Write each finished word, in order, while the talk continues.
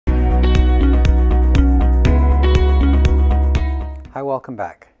Hi, welcome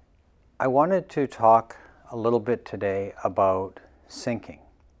back. I wanted to talk a little bit today about sinking.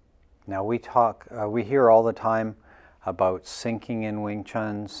 Now we hear all the time about sinking in Wing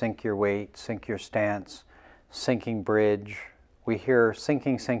Chun, sink your weight, sink your stance, sinking bridge. We hear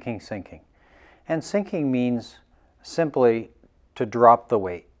sinking, sinking, sinking. And sinking means simply to drop the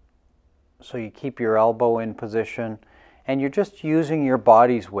weight. So you keep your elbow in position and you're just using your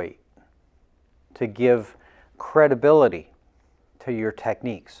body's weight to give credibility to your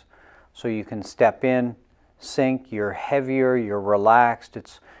techniques. So you can step in, sink, you're heavier, you're relaxed,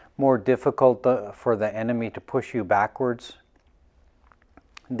 it's more difficult for the enemy to push you backwards.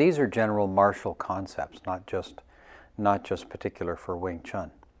 These are general martial concepts, not just particular for Wing Chun.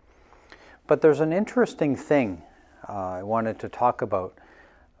 But there's an interesting thing I wanted to talk about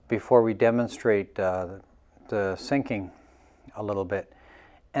before we demonstrate the sinking a little bit,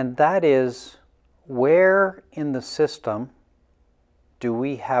 and that is, where in the system do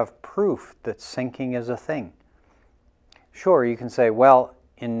we have proof that sinking is a thing? Sure, you can say, well,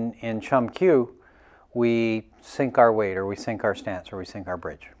 in Chum Kiu, we sink our weight, or we sink our stance, or we sink our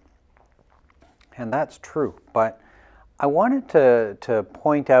bridge. And that's true, but I wanted to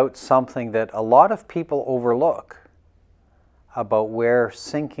point out something that a lot of people overlook about where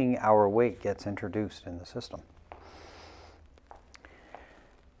sinking our weight gets introduced in the system.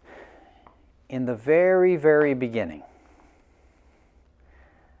 In the very, very beginning,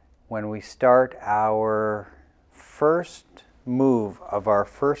 when we start our first move of our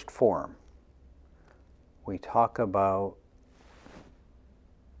first form, we talk about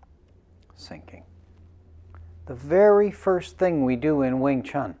sinking. The very first thing we do in Wing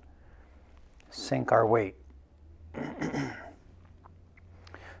Chun, sink our weight.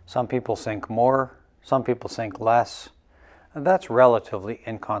 Some people sink more, some people sink less, and that's relatively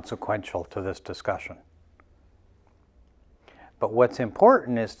inconsequential to this discussion. But what's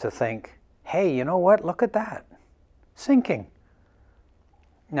important is to think, hey, you know what? Look at that. Sinking.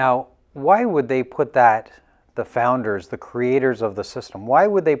 Now, why would they put that, the founders, the creators of the system, why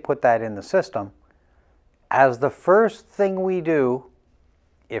would they put that in the system as the first thing we do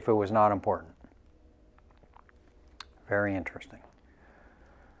if it was not important? Very interesting.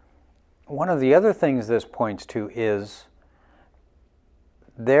 One of the other things this points to is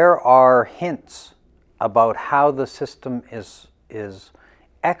there are hints about how the system is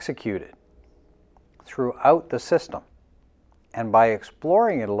executed throughout the system. And by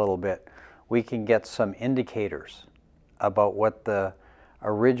exploring it a little bit, we can get some indicators about what the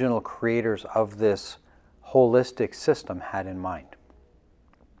original creators of this holistic system had in mind.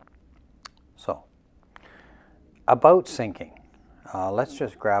 So, about sinking, let's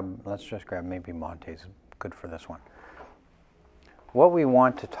just grab maybe Monte's good for this one. What we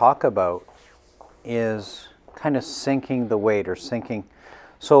want to talk about is kind of sinking the weight, or sinking.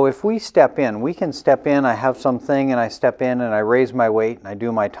 So if we step in, we can step in, I have something and I step in and I raise my weight and I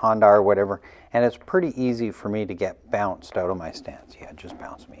do my tanda or whatever, and it's pretty easy for me to get bounced out of my stance. Yeah, just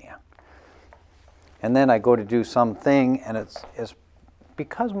bounce me, yeah. And then I go to do something and it's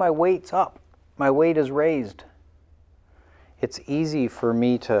because my weight's up, my weight is raised. It's easy for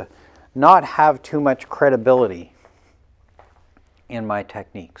me to not have too much credibility in my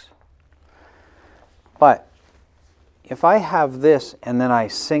techniques. But if I have this and then I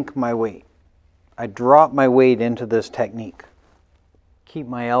sink my weight, I drop my weight into this technique, keep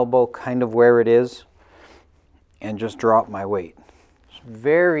my elbow kind of where it is, and just drop my weight. It's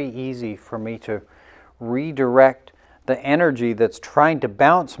very easy for me to redirect the energy that's trying to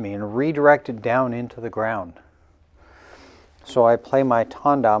bounce me and redirect it down into the ground. So I play my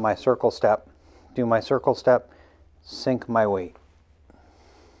tanda, my circle step, do my circle step, sink my weight.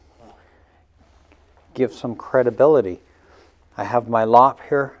 Give some credibility. I have my lop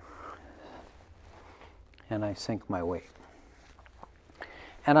here, and I sink my weight.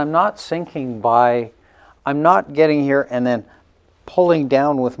 And I'm not sinking by, I'm not getting here and then pulling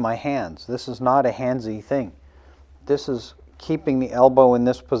down with my hands. This is not a handsy thing. This is keeping the elbow in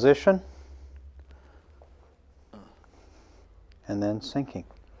this position and then sinking.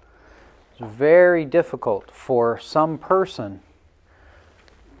 It's very difficult for some person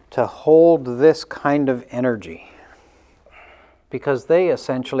to hold this kind of energy because they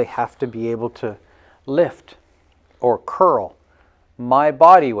essentially have to be able to lift or curl my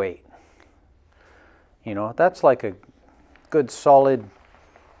body weight. You know, that's like a good solid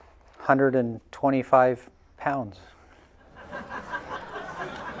 125 pounds.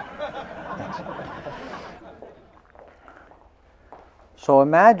 So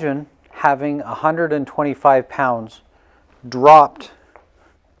imagine having 125 pounds dropped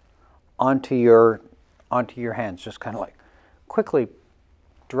onto your hands, just kind of like quickly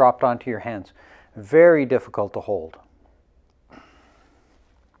dropped onto your hands. Very difficult to hold.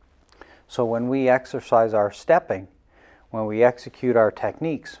 So when we exercise our stepping, when we execute our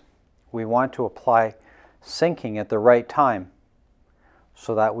techniques, we want to apply sinking at the right time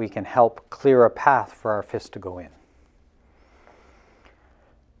so that we can help clear a path for our fist to go in.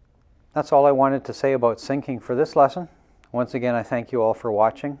 That's all I wanted to say about sinking for this lesson. Once again, I thank you all for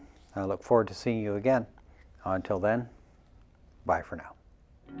watching. I look forward to seeing you again. Until then, bye for now.